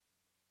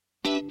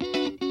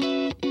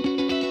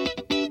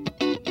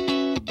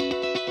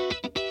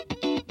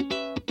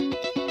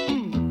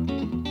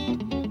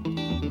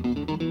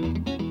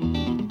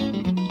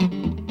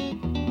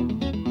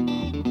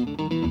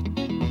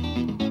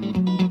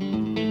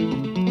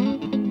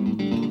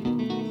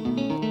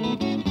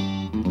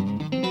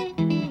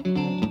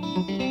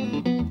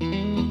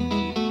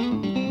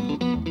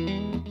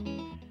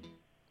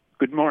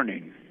Good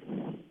morning.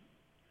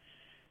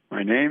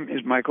 My name is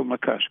Michael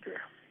McCusker.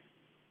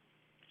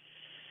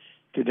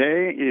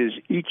 Today is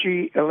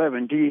Ichi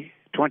 11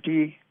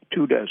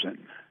 22 dozen.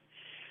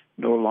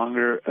 No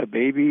longer a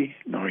baby,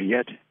 nor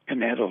yet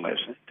an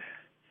adolescent.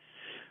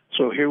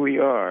 So here we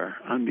are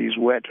on these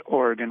wet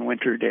Oregon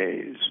winter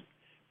days.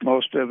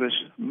 Most of us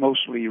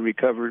mostly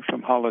recovered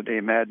from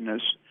holiday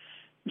madness,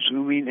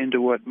 zooming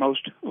into what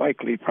most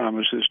likely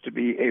promises to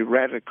be a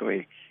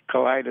radically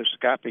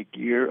kaleidoscopic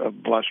year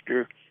of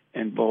bluster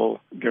and Bull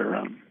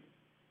Durham.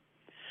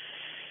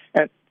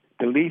 At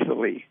the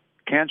lethally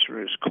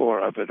cancerous core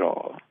of it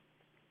all,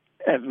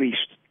 at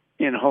least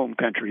in home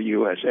country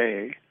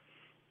USA,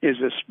 is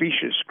a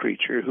specious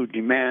creature who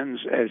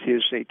demands as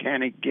his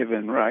satanic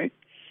given right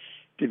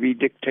to be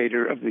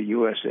dictator of the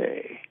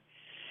USA.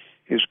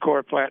 His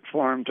core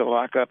platform to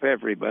lock up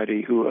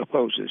everybody who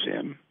opposes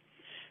him,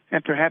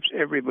 and perhaps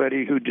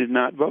everybody who did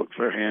not vote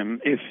for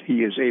him if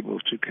he is able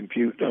to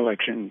compute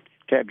election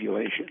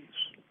tabulations.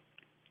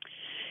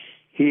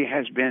 He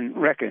has been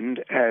reckoned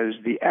as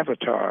the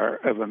avatar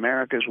of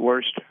America's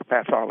worst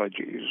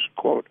pathologies,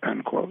 quote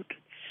unquote,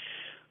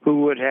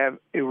 who would have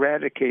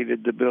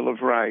eradicated the Bill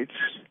of Rights,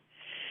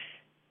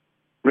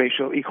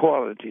 racial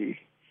equality,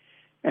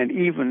 and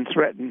even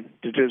threatened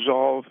to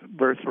dissolve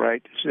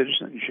birthright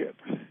citizenship,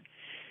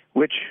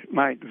 which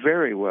might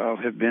very well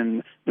have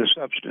been the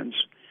substance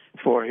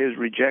for his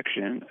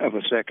rejection of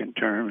a second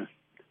term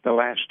the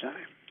last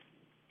time.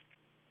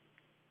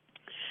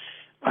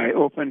 I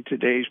opened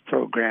today's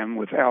program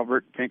with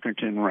Albert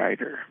Pinkerton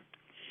Ryder,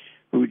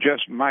 who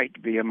just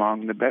might be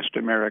among the best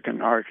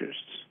American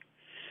artists,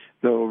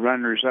 though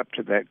runners up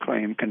to that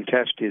claim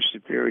contest his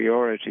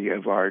superiority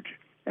of art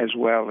as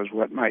well as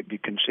what might be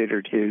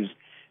considered his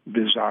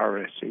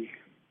bizarrity.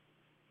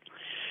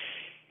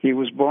 He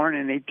was born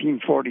in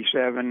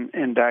 1847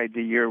 and died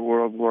the year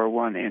World War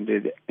I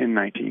ended in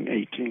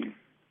 1918.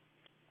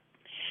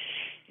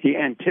 He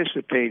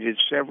anticipated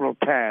several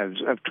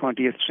paths of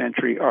 20th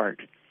century art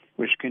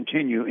which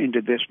continue into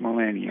this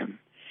millennium,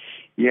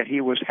 yet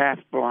he was half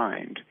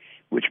blind,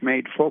 which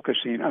made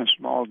focusing on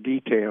small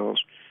details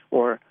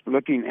or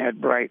looking at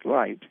bright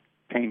light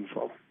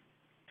painful.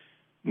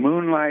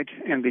 Moonlight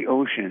and the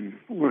ocean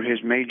were his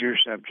major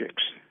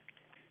subjects.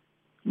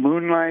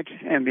 Moonlight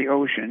and the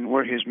ocean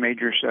were his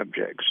major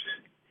subjects.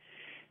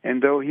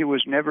 And though he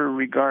was never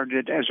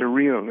regarded as a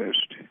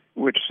realist,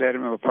 which set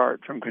him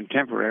apart from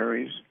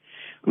contemporaries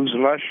whose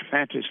lush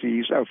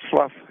fantasies of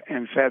fluff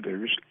and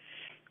feathers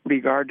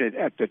regarded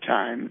at the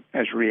time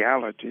as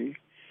reality,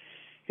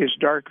 his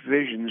dark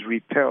visions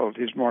repelled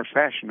his more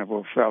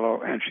fashionable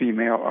fellow and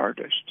female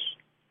artists.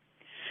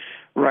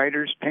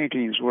 Ryder's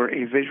paintings were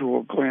a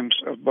visual glimpse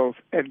of both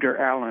Edgar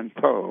Allan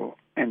Poe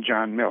and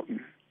John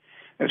Milton,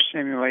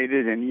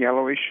 assimilated in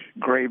yellowish,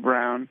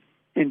 gray-brown,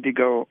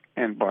 indigo,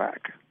 and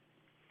black.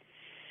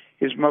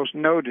 His most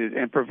noted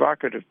and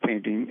provocative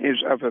painting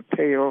is of a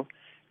pale,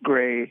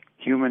 gray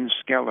human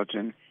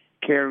skeleton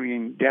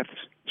carrying death's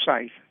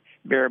scythe,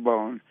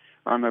 barebone,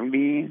 on a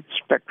lean,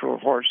 spectral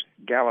horse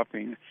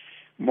galloping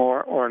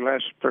more or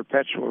less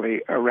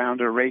perpetually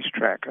around a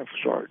racetrack of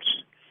sorts,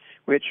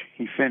 which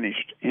he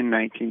finished in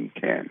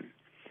 1910.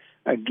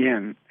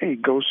 Again, a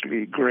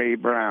ghostly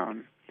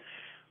gray-brown,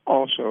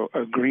 also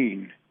a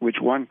green, which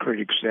one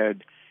critic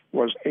said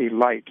was a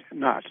light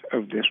not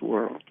of this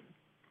world.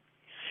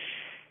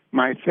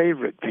 My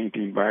favorite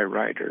painting by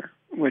Ryder,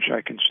 which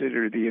I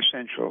consider the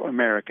essential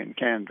American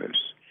canvas,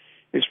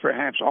 is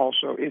perhaps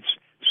also its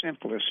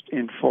simplest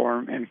in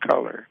form and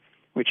color,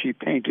 which he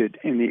painted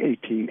in the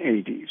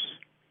 1880s.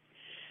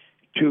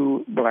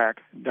 Two black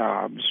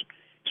daubs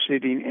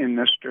sitting in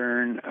the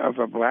stern of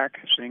a black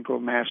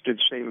single-masted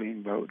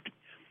sailing boat,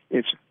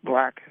 its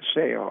black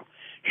sail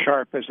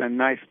sharp as a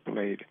knife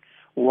blade,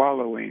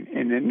 wallowing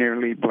in a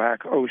nearly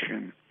black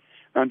ocean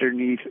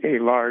underneath a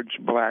large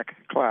black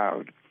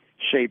cloud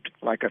shaped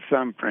like a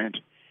thumbprint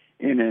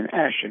in an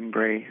ashen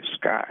gray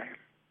sky.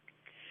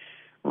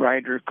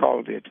 Ryder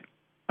called it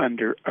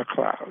Under a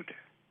Cloud.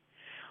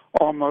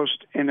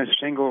 Almost in a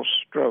single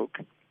stroke,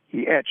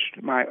 he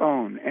etched my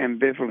own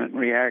ambivalent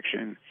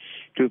reaction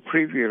to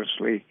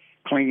previously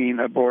clinging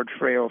aboard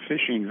frail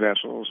fishing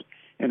vessels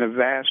in a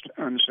vast,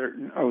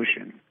 uncertain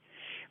ocean,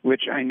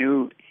 which I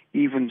knew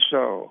even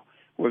so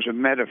was a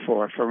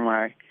metaphor for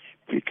my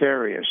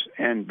precarious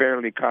and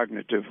barely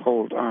cognitive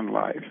hold on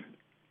life.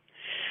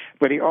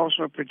 But he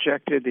also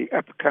projected the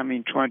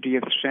upcoming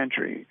 20th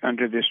century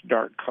under this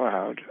dark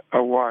cloud,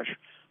 awash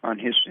on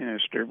his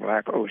sinister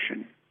black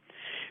ocean,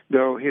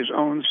 though his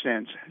own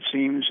sense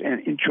seems an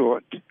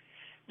inchoate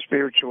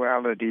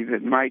spirituality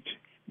that might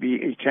be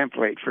a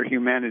template for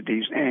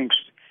humanity's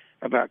angst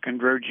about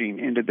converging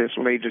into this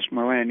latest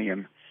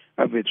millennium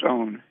of its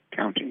own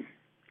counting.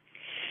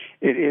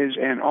 It is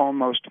an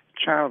almost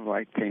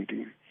childlike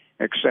painting,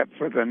 except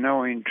for the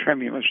knowing,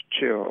 tremulous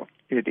chill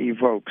it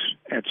evokes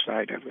at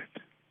sight of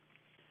it.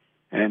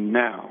 And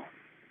now,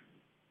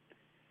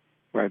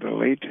 by the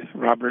late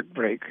Robert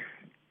Brake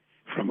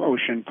from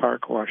Ocean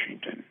Park,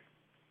 Washington,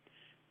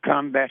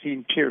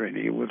 combating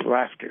tyranny with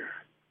laughter,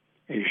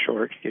 A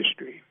Short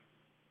History.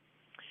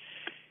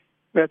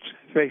 Let's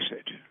face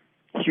it,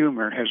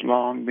 humor has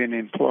long been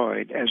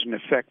employed as an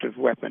effective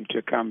weapon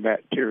to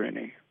combat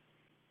tyranny.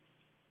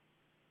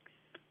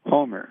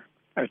 Homer,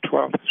 a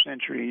 12th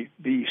century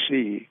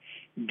BC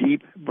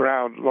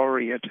deep-browed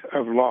laureate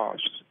of loss,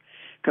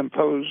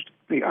 composed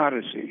the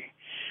Odyssey,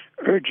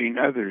 urging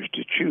others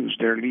to choose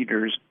their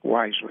leaders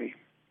wisely.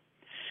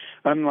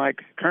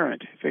 Unlike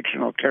current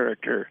fictional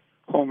character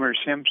Homer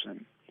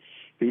Simpson,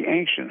 the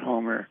ancient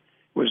Homer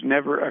was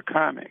never a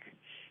comic,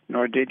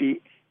 nor did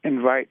he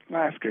invite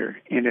laughter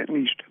in at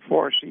least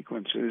 4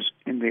 sequences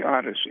in the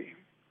Odyssey.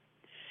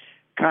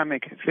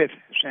 Comic 5th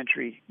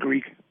century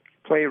Greek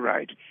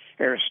playwright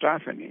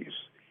Aristophanes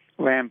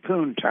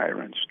lampooned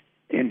tyrants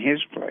in his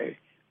play,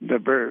 The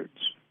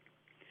Birds.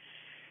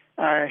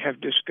 I have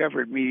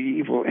discovered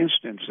medieval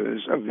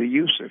instances of the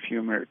use of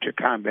humor to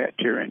combat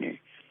tyranny,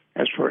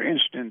 as for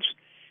instance,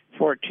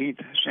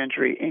 14th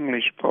century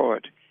English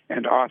poet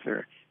and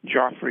author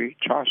Geoffrey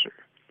Chaucer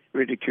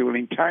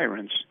ridiculing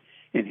tyrants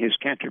in his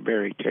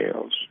Canterbury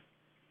Tales.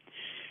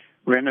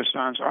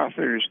 Renaissance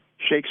authors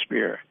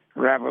Shakespeare,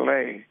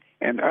 Rabelais,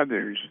 and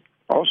others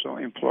also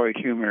employed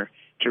humor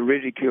to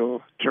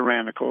ridicule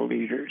tyrannical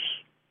leaders.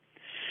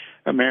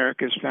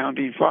 America's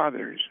founding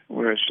fathers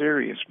were a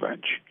serious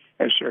bunch,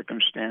 as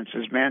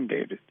circumstances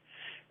mandated,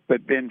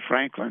 but Ben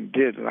Franklin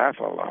did laugh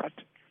a lot,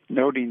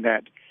 noting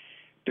that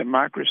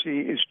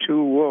democracy is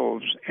 2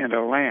 wolves and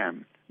a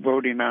lamb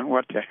voting on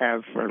what to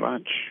have for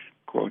lunch,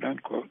 quote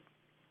unquote.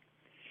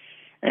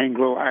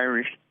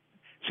 Anglo-Irish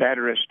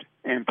satirist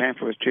and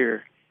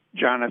pamphleteer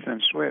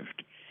Jonathan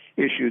Swift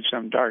issued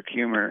some dark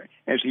humor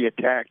as he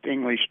attacked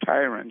English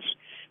tyrants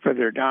for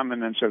their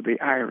dominance of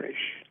the Irish.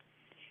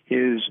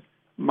 His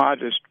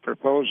modest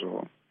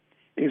proposal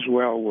is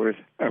well worth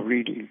a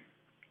reading.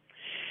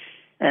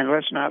 And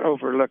let's not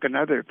overlook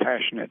another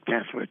passionate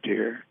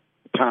pamphleteer,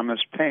 Thomas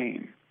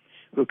Paine,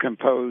 who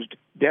composed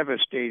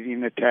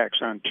devastating attacks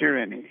on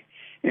tyranny,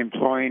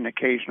 employing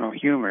occasional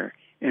humor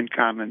in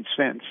Common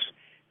Sense,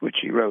 which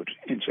he wrote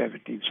in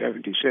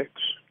 1776.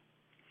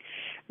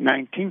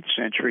 19th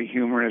century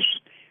humorists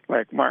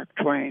like Mark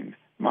Twain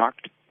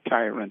mocked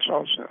tyrants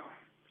also.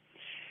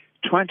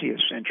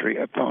 20th century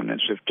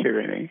opponents of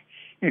tyranny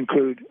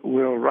include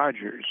Will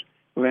Rogers,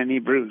 Lenny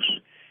Bruce,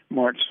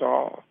 Mort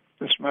Saul,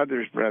 the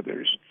Smothers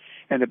Brothers,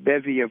 and a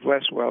bevy of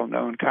less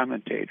well-known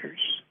commentators.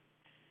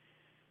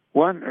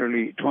 One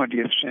early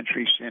 20th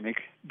century cynic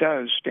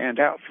does stand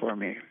out for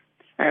me.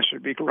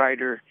 Acerbic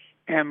writer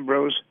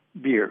Ambrose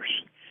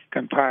Bierce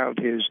compiled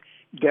his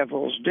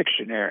Devil's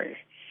Dictionary,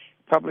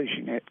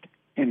 publishing it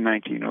in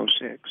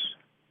 1906.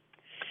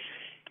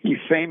 He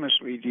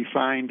famously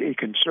defined a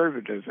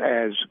conservative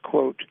as,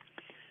 quote,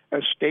 a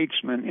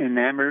statesman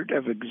enamored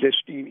of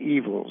existing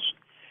evils,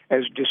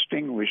 as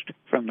distinguished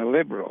from the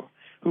liberal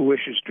who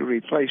wishes to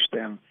replace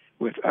them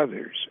with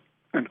others,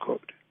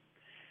 unquote.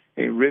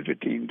 A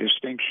riveting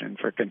distinction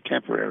for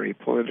contemporary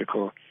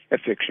political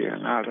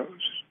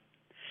aficionados.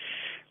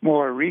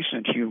 More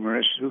recent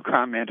humorists who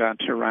comment on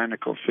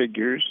tyrannical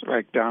figures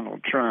like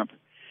Donald Trump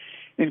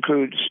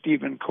include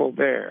Stephen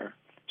Colbert,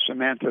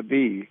 Samantha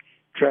Bee,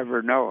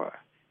 Trevor Noah,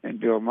 and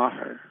Bill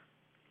Maher.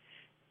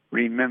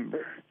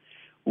 Remember,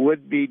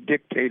 would-be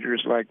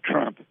dictators like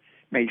Trump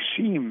may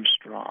seem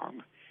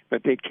strong,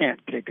 but they can't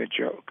take a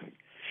joke.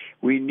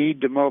 We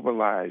need to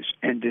mobilize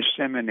and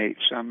disseminate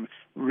some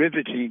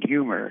riveting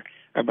humor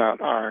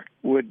about our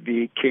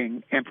would-be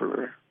king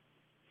emperor.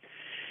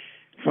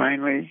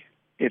 Finally,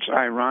 it's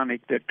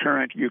ironic that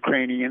current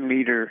Ukrainian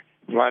leader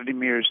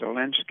Vladimir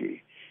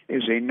Zelensky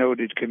is a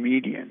noted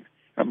comedian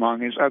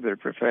among his other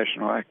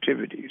professional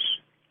activities.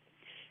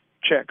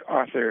 Czech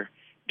author,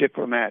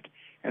 diplomat,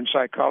 and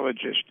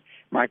psychologist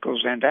Michael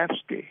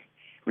Zandavsky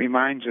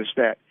reminds us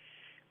that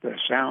the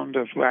sound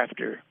of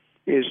laughter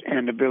is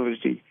an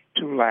ability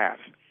to laugh,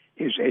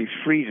 is a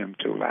freedom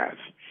to laugh.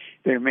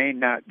 There may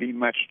not be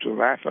much to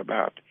laugh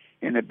about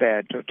in a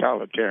bad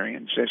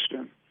totalitarian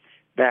system.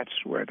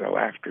 That's where the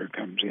laughter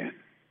comes in,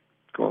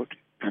 quote,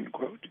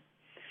 unquote.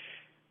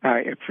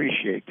 I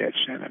appreciate that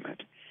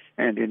sentiment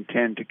and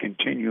intend to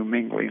continue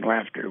mingling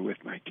laughter with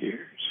my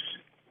tears.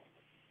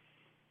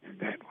 And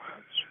that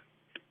was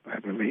by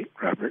the late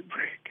Robert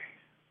Brigg.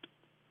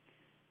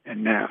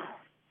 And now,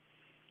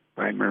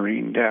 by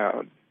Maureen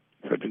Dowd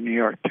for the New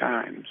York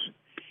Times,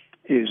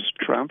 Is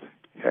Trump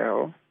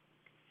Hell?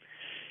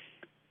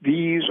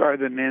 These are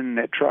the men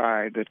that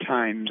try the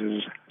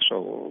Times'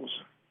 souls.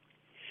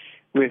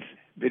 With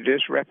the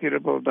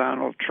disreputable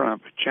Donald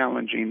Trump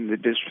challenging the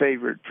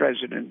disfavored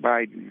President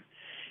Biden,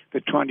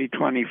 the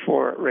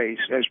 2024 race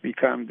has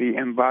become the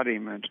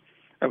embodiment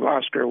of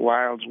Oscar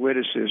Wilde's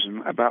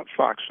witticism about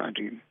fox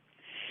hunting,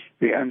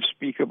 the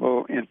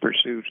unspeakable in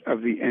pursuit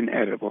of the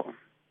inedible.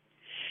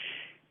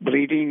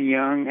 Bleeding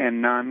young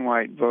and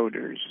non-white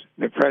voters,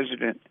 the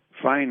president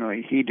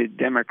finally heeded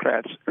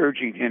Democrats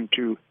urging him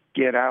to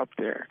get out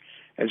there,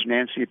 as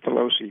Nancy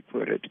Pelosi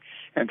put it,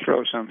 and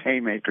throw some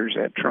haymakers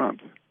at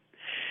Trump.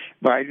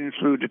 Biden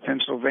flew to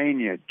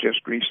Pennsylvania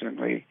just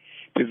recently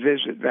to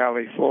visit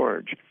Valley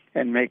Forge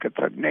and make a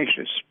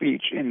pugnacious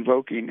speech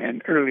invoking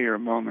an earlier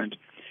moment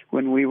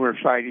when we were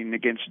fighting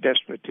against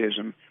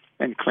despotism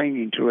and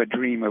clinging to a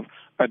dream of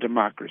a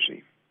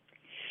democracy.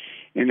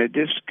 In a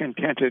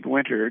discontented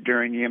winter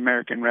during the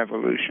American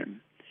Revolution,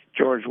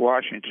 George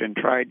Washington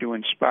tried to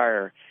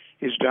inspire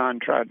his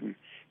downtrodden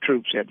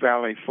troops at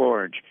Valley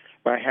Forge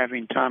by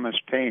having Thomas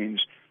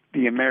Paine's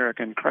The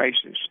American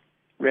Crisis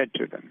read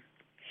to them.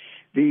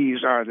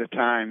 "These are the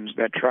times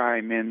that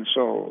try men's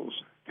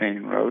souls,"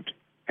 Paine wrote,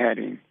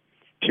 adding,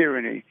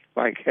 "Tyranny,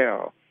 like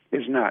hell,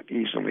 is not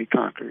easily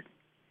conquered."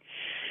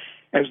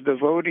 As the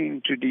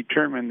voting to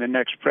determine the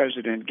next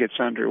president gets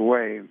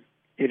underway,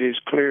 it is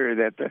clear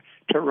that the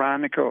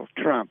tyrannical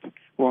Trump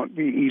won't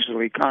be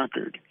easily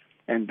conquered,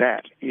 and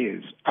that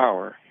is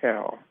our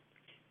hell.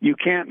 "You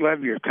can't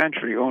love your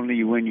country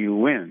only when you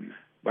win,"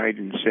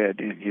 Biden said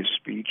in his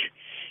speech,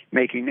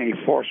 making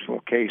a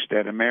forceful case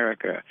that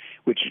America,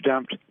 which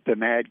dumped the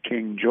Mad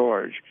King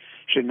George,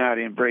 should not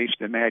embrace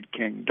the Mad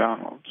King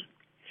Donald.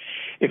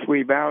 If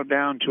we bow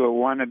down to a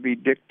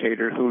wannabe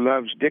dictator who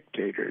loves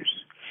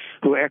dictators,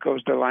 who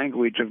echoes the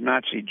language of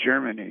Nazi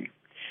Germany,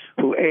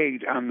 who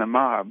egged on the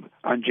mob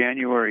on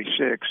January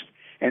 6th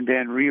and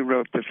then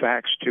rewrote the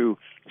facts to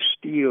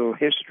steal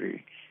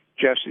history,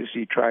 just as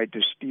he tried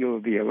to steal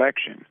the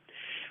election,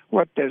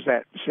 what does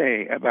that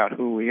say about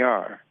who we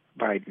are?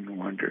 Biden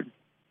wondered.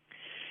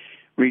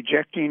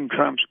 Rejecting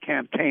Trump's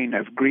campaign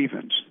of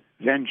grievance,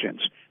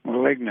 vengeance,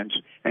 malignance,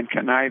 and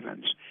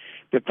connivance,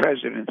 the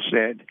president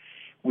said,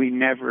 "We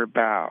never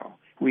bow,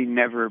 we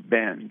never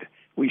bend.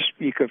 We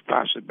speak of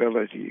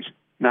possibilities,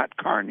 not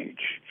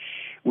carnage.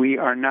 We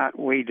are not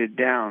weighted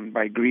down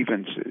by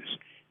grievances.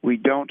 We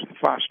don't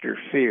foster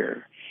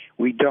fear.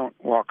 We don't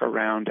walk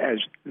around as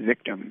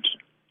victims."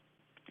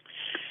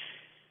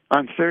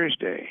 On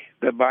Thursday,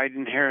 the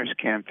Biden-Harris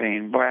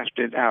campaign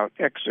blasted out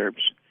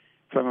excerpts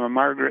from a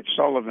Margaret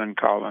Sullivan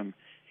column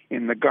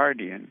in The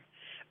Guardian,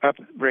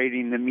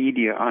 upbraiding the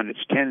media on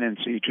its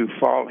tendency to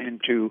fall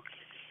into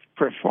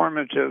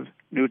performative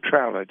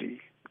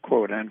neutrality,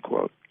 quote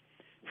unquote,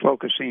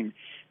 focusing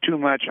too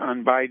much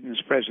on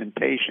Biden's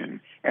presentation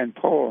and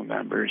poll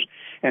numbers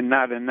and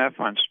not enough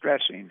on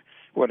stressing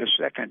what a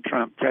second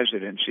Trump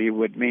presidency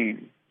would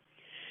mean.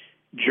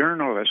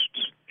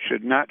 Journalists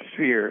should not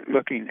fear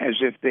looking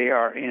as if they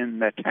are in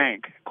the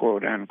tank,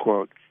 quote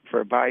unquote,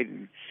 for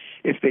Biden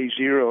if they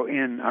zero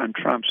in on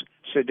Trump's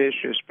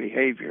seditious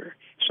behavior,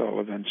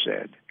 Sullivan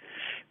said.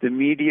 The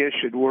media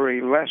should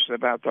worry less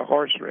about the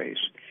horse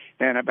race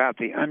than about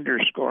the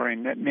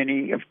underscoring that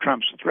many of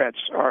Trump's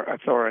threats are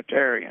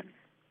authoritarian.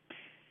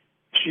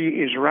 She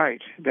is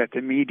right that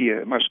the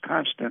media must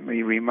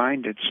constantly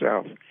remind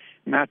itself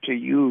not to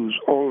use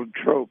old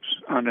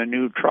tropes on a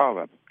new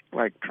trollop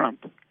like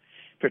Trump,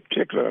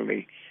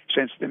 particularly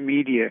since the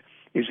media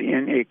is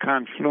in a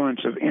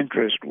confluence of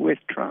interest with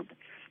Trump,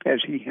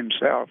 as he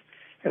himself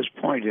has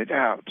pointed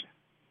out.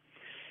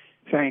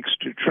 Thanks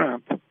to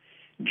Trump,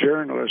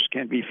 journalists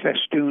can be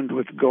festooned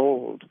with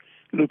gold,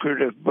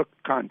 lucrative book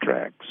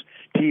contracts,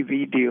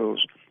 TV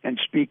deals, and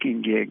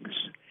speaking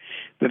gigs.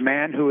 The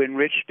man who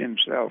enriched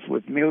himself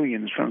with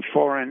millions from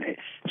foreign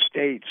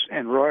states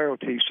and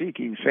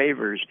royalty-seeking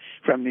favors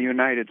from the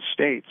United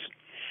States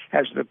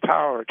has the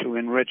power to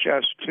enrich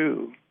us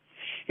too.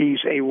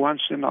 He's a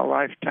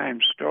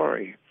once-in-a-lifetime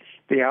story,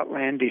 the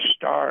outlandish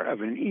star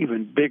of an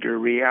even bigger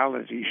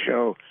reality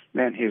show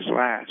than his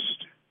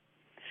last.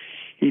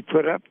 He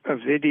put up a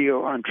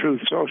video on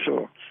Truth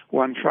Social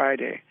one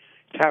Friday,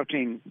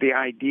 touting the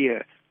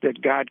idea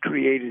that God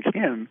created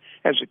him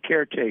as a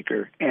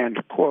caretaker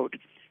and, quote,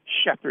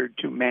 shepherd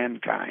to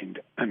mankind,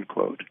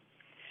 unquote.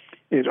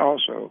 It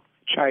also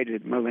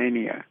chided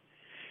Melania,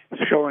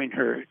 showing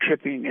her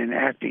tripping and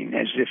acting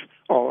as if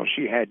all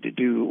she had to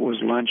do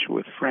was lunch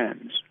with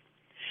friends.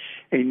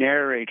 A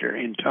narrator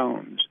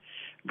intones,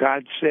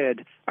 God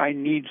said, I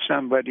need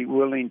somebody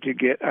willing to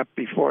get up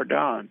before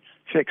dawn,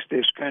 fix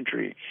this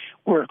country,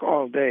 work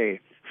all day,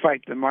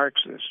 fight the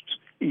Marxists,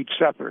 eat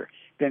supper,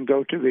 then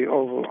go to the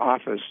Oval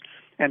Office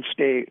and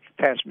stay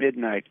past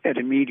midnight at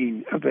a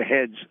meeting of the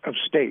heads of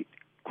state,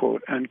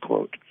 quote,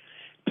 unquote,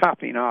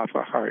 topping off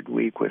a hard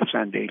week with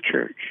Sunday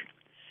church.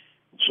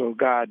 So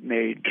God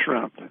made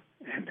Trump,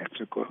 and that's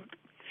a quote.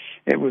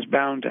 It was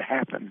bound to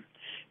happen.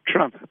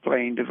 Trump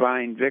playing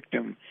divine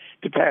victim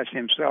to pass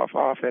himself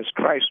off as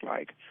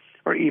Christ-like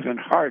or even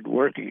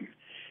hard-working.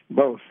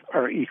 Both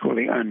are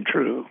equally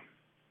untrue.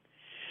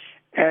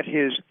 At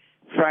his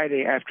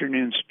Friday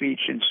afternoon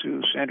speech in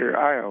Sioux Center,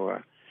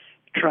 Iowa,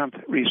 Trump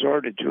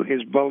resorted to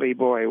his bully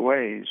boy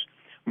ways,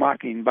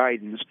 mocking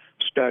Biden's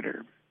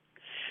stutter.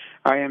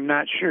 I am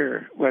not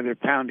sure whether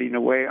pounding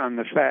away on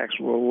the facts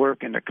will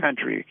work in a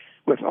country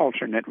with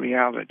alternate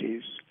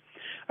realities.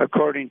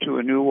 According to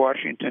a new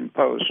Washington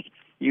Post,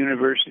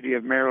 University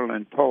of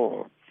Maryland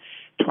poll,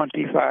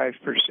 25%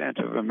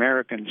 of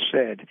Americans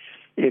said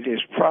it is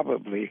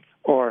probably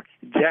or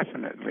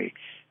definitely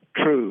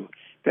true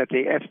that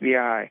the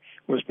FBI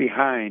was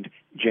behind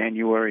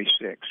January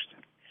 6th.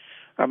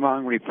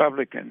 Among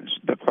Republicans,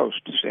 the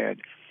Post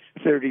said,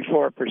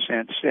 34%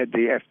 said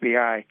the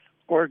FBI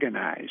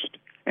organized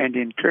and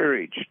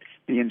encouraged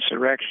the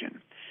insurrection,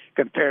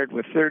 compared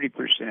with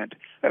 30%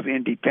 of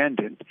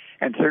independent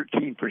and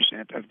 13%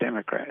 of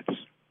Democrats.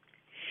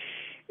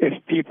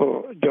 If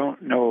people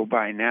don't know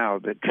by now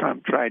that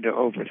Trump tried to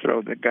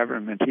overthrow the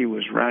government he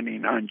was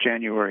running on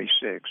January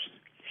 6th,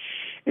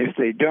 if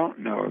they don't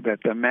know that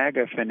the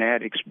MAGA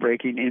fanatics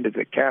breaking into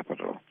the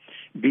Capitol,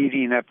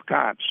 beating up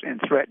cops and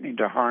threatening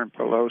to harm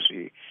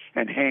Pelosi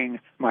and hang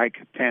Mike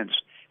Pence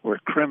were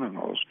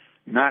criminals,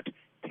 not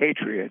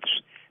patriots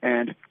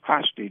and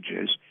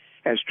hostages,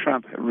 as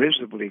Trump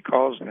risibly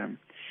calls them,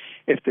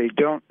 if they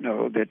don't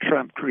know that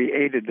Trump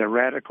created the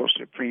radical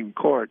Supreme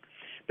Court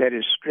that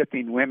is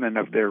stripping women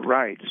of their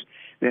rights,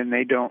 then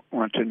they don't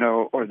want to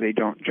know, or they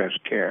don't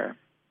just care.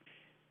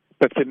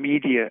 But the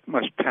media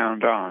must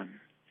pound on.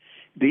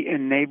 The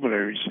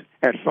enablers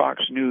at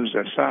Fox News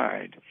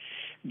aside,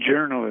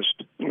 journalists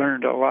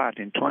learned a lot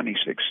in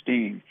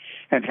 2016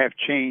 and have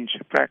changed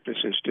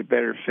practices to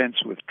better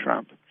fence with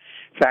Trump,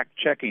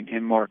 fact-checking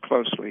him more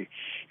closely,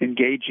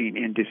 engaging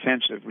in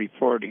defensive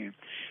reporting,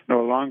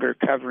 no longer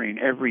covering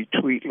every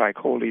tweet like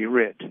Holy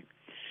Writ.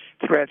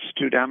 Threats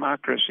to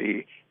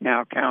democracy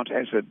now count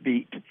as a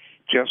beat,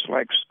 just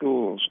like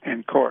schools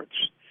and courts.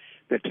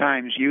 The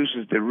Times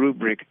uses the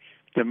rubric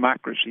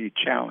democracy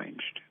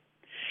challenged.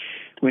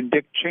 When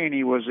Dick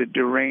Cheney was a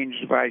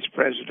deranged vice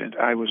president,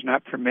 I was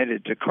not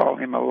permitted to call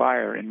him a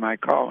liar in my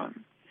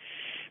column.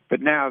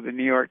 But now the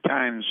New York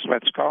Times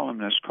lets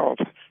columnists call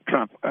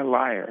Trump a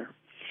liar.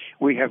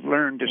 We have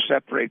learned to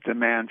separate the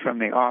man from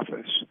the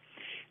office.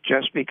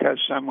 Just because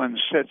someone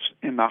sits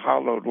in the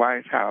hallowed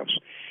White House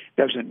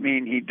doesn't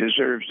mean he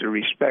deserves the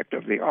respect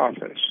of the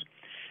office.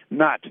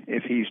 Not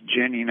if he's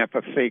ginning up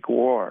a fake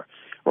war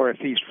or if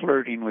he's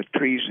flirting with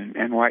treason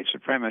and white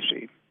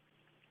supremacy.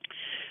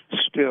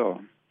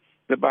 Still,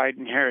 the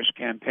Biden-Harris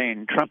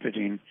campaign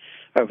trumpeting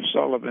of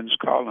Sullivan's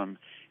column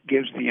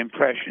gives the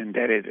impression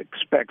that it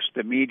expects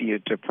the media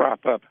to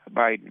prop up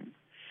Biden.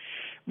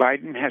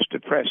 Biden has to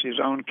press his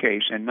own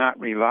case and not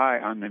rely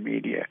on the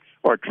media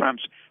or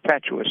Trump's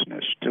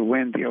fatuousness to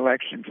win the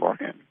election for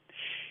him.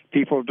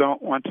 People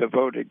don't want to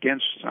vote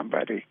against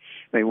somebody.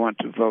 They want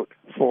to vote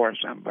for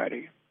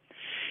somebody.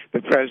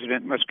 The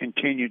president must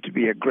continue to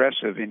be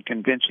aggressive in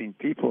convincing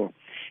people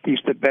he's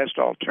the best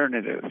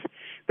alternative,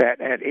 that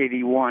at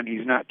 81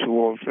 he's not too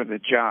old for the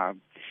job,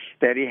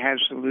 that he has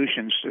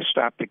solutions to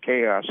stop the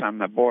chaos on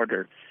the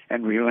border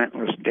and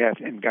relentless death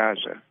in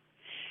Gaza.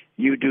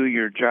 You do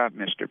your job,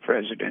 Mr.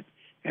 President,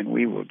 and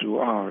we will do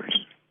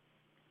ours.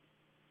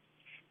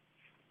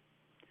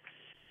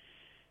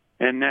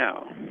 And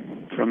now,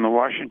 from the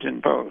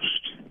Washington Post,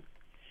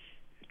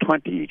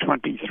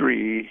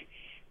 2023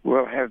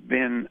 will have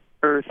been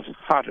Earth's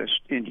hottest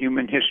in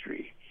human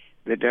history,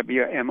 the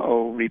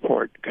WMO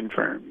report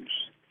confirms.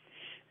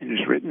 It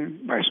is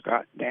written by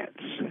Scott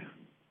Dance.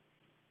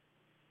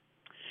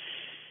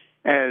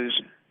 As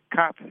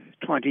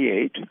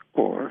COP28,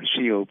 or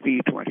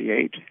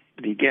COP28,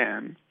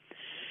 began,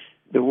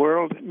 the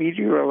World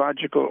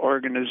Meteorological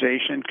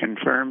Organization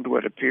confirmed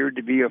what appeared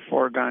to be a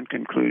foregone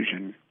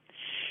conclusion,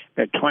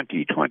 that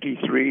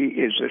 2023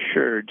 is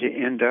assured to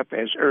end up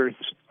as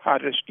Earth's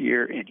hottest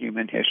year in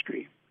human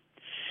history.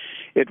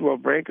 It will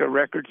break a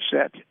record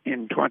set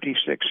in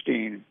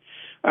 2016,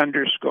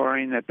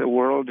 underscoring that the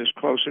world is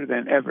closer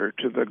than ever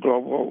to the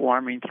global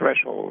warming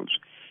thresholds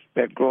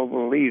that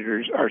global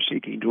leaders are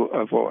seeking to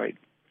avoid.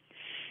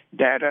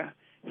 Data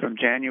from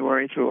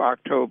January through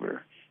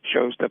October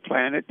shows the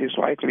planet is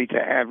likely to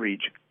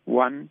average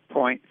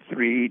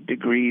 1.3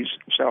 degrees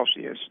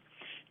Celsius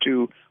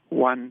to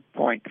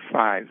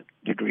 1.5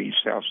 degrees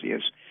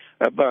Celsius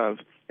above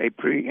a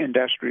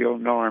pre-industrial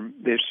norm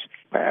this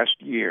past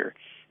year,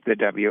 the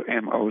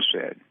WMO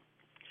said.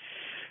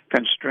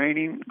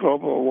 Constraining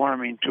global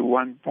warming to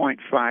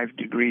 1.5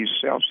 degrees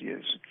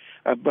Celsius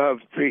above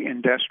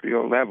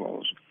pre-industrial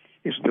levels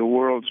is the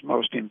world's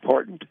most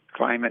important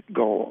climate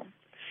goal.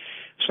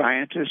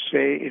 Scientists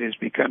say it is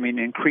becoming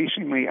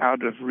increasingly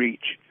out of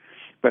reach,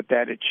 but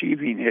that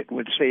achieving it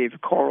would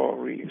save coral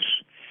reefs,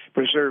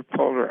 preserve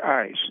polar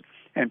ice,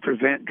 and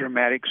prevent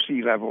dramatic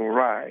sea level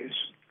rise.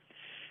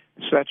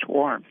 Such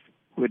warmth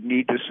would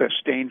need to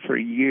sustain for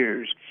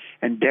years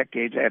and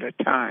decades at a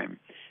time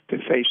to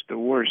face the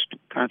worst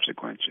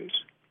consequences.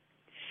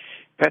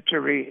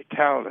 Petteri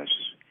Taulis,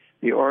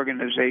 the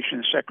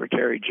organization's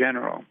Secretary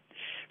General,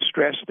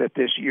 stressed that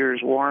this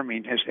year's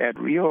warming has had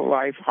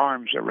real-life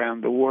harms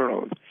around the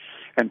world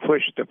and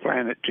pushed the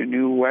planet to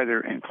new weather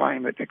and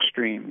climate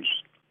extremes.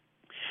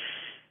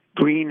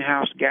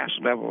 Greenhouse gas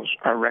levels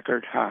are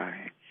record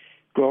high.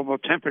 Global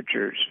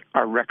temperatures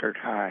are record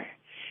high.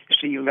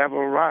 Sea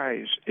level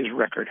rise is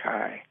record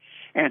high.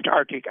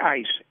 Antarctic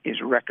ice is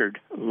record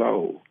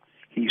low,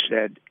 he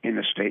said in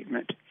a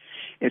statement.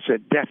 It's a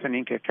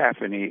deafening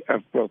cacophony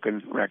of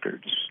broken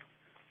records.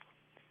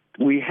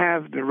 We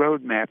have the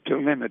roadmap to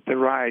limit the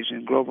rise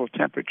in global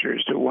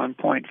temperatures to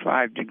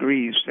 1.5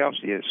 degrees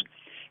Celsius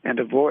and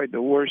avoid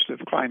the worst of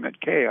climate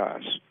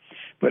chaos,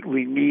 but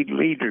we need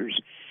leaders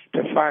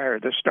to fire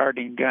the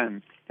starting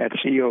gun at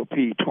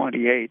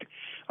COP28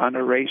 on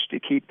a race to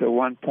keep the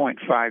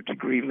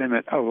 1.5-degree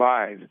limit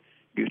alive,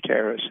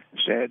 Guterres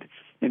said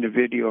in a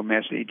video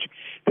message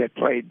that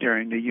played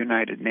during the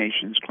United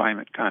Nations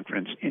Climate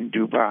Conference in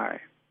Dubai.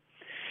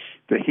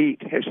 The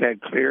heat has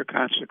had clear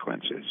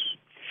consequences.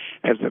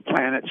 As the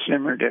planet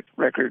simmered at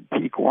record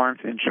peak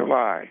warmth in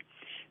July,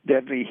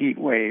 deadly heat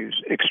waves,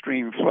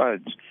 extreme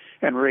floods,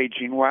 and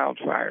raging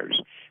wildfires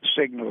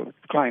signaled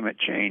climate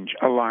change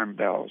alarm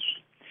bells.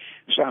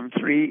 Some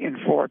 3 in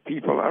 4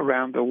 people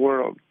around the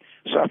world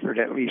suffered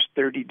at least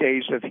 30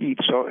 days of heat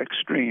so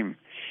extreme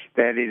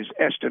that it is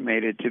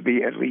estimated to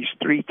be at least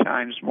 3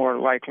 times more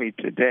likely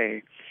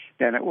today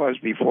than it was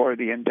before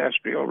the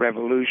Industrial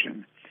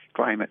Revolution,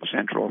 Climate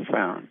Central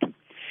found.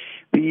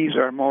 These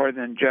are more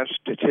than just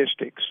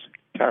statistics,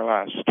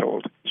 Talas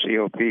told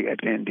COP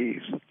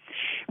attendees.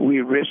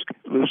 We risk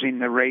losing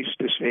the race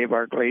to save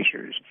our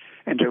glaciers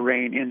and to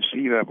rein in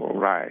sea level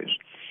rise.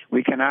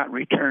 We cannot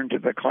return to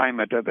the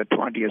climate of the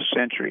 20th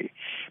century,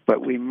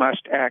 but we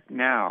must act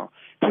now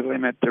to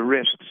limit the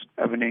risks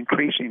of an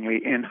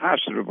increasingly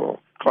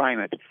inhospitable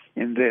climate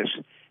in this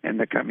and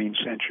the coming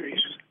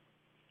centuries.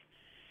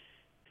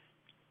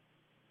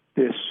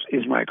 This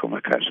is Michael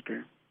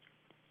McCusker.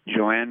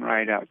 Joanne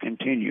Rideout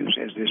continues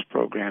as this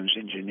program's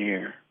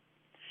engineer.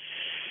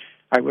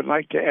 I would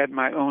like to add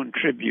my own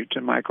tribute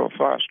to Michael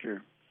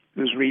Foster,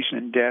 whose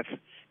recent death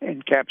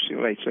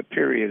encapsulates a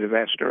period of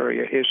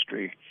Astoria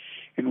history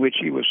in which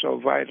he was so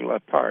vital a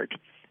part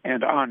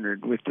and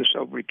honored with the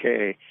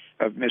sobriquet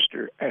of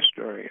Mr.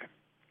 Astoria.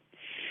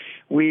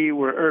 We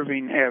were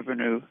Irving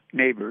Avenue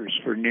neighbors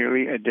for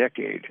nearly a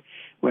decade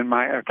when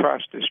my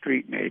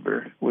across-the-street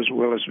neighbor was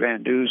Willis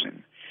Van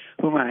Dusen,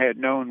 whom I had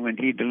known when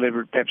he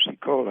delivered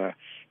Pepsi-Cola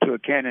to a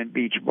Cannon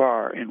Beach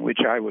bar in which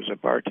I was a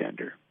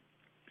bartender.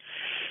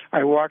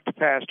 I walked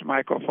past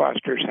Michael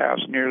Foster's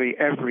house nearly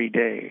every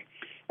day,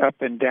 up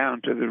and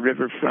down to the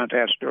riverfront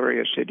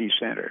Astoria City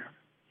Center.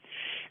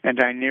 And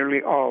I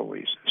nearly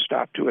always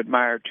stopped to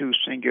admire 2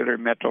 singular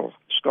metal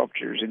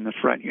sculptures in the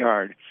front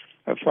yard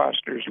of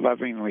Foster's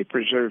lovingly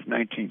preserved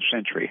 19th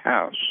century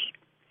house.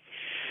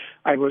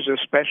 I was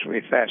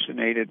especially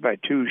fascinated by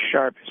 2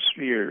 sharp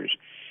spheres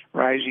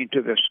rising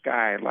to the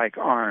sky like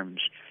arms,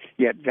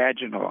 yet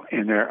vaginal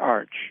in their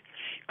arch,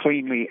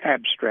 cleanly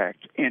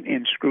abstract and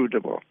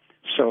inscrutable,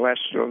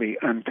 celestially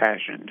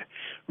unpassioned,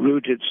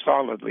 rooted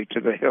solidly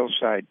to the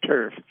hillside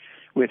turf,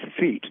 with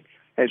feet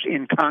as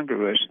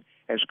incongruous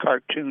as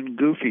cartoon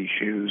Goofy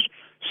shoes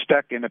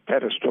stuck in a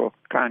pedestal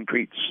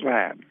concrete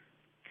slab.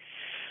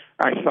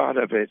 I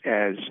thought of it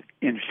as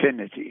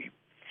infinity,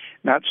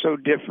 not so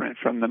different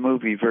from the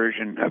movie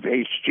version of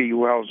H.G.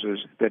 Wells's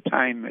The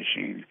Time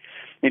Machine,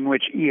 in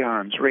which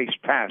eons race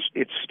past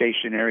its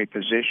stationary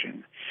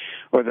position,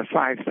 or the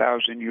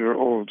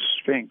 5,000-year-old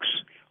Sphinx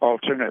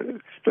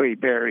alternately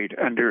buried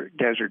under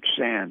desert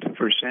sand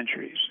for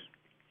centuries.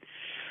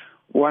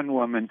 One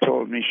woman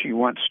told me she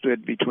once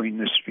stood between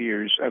the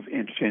spheres of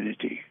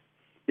infinity.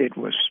 It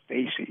was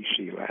spacey,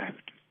 she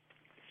laughed.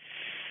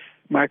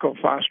 Michael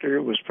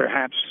Foster was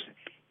perhaps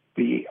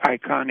the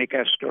iconic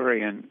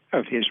Astorian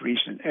of his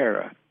recent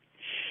era.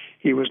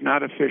 He was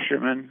not a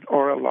fisherman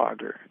or a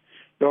logger.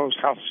 Those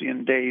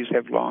halcyon days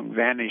have long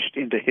vanished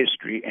into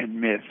history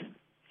and myth.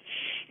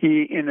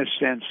 He, in a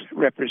sense,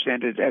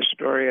 represented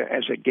Astoria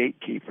as a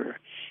gatekeeper,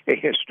 a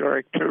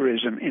historic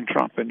tourism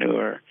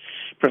entrepreneur,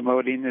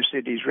 promoting the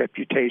city's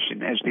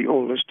reputation as the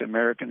oldest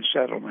American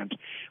settlement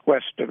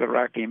west of the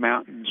Rocky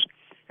Mountains,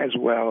 as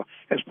well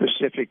as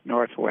Pacific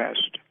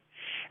Northwest,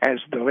 as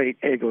the late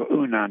Egil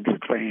Unan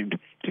proclaimed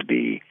to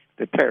be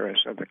the Paris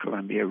of the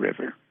Columbia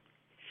River.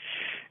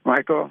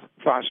 Michael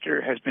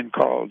Foster has been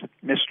called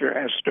Mr.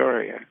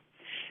 Astoria,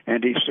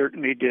 and he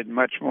certainly did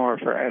much more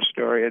for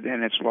Astoria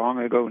than its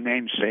long-ago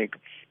namesake,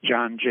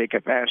 John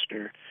Jacob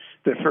Astor,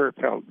 the fur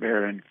pelt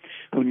baron,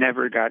 who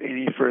never got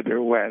any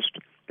further west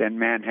than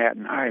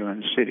Manhattan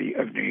Island city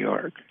of New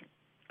York.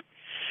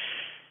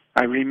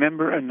 I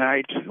remember a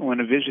night when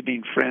a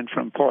visiting friend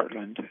from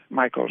Portland,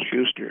 Michael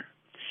Schuster,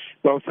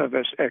 both of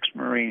us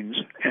ex-Marines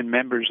and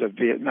members of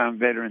Vietnam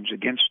Veterans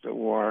Against the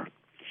War,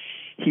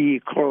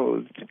 he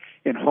clothed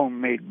in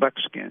homemade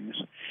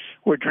buckskins,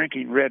 were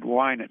drinking red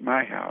wine at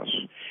my house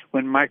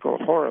when Michael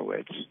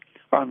Horowitz,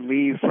 on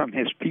leave from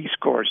his Peace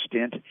Corps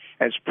stint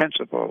as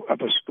principal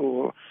of a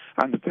school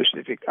on the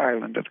Pacific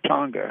island of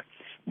Tonga,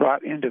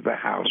 brought into the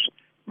house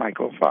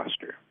Michael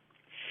Foster.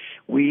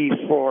 We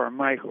 4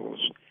 Michaels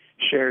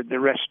shared the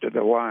rest of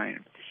the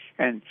wine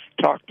and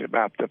talked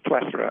about the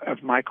plethora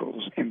of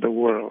Michaels in the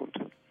world.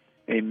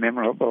 A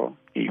memorable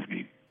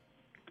evening.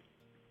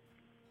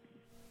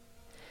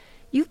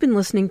 You've been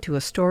listening to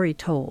A Story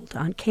Told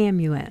on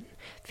KMUN,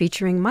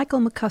 featuring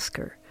Michael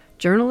McCusker,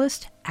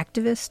 journalist,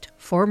 activist,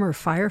 former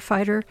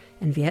firefighter,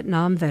 and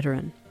Vietnam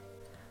veteran.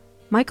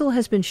 Michael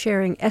has been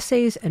sharing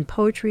essays and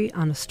poetry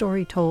on A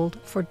Story Told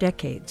for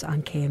decades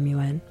on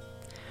KMUN.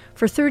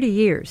 For 30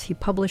 years, he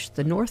published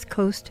the North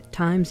Coast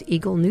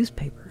Times-Eagle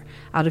newspaper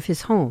out of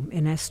his home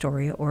in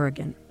Astoria,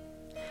 Oregon.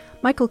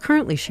 Michael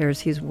currently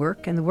shares his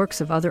work and the works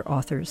of other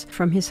authors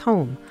from his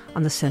home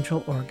on the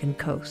Central Oregon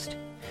coast.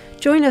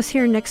 Join us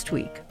here next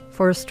week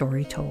for A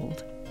Story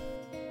Told.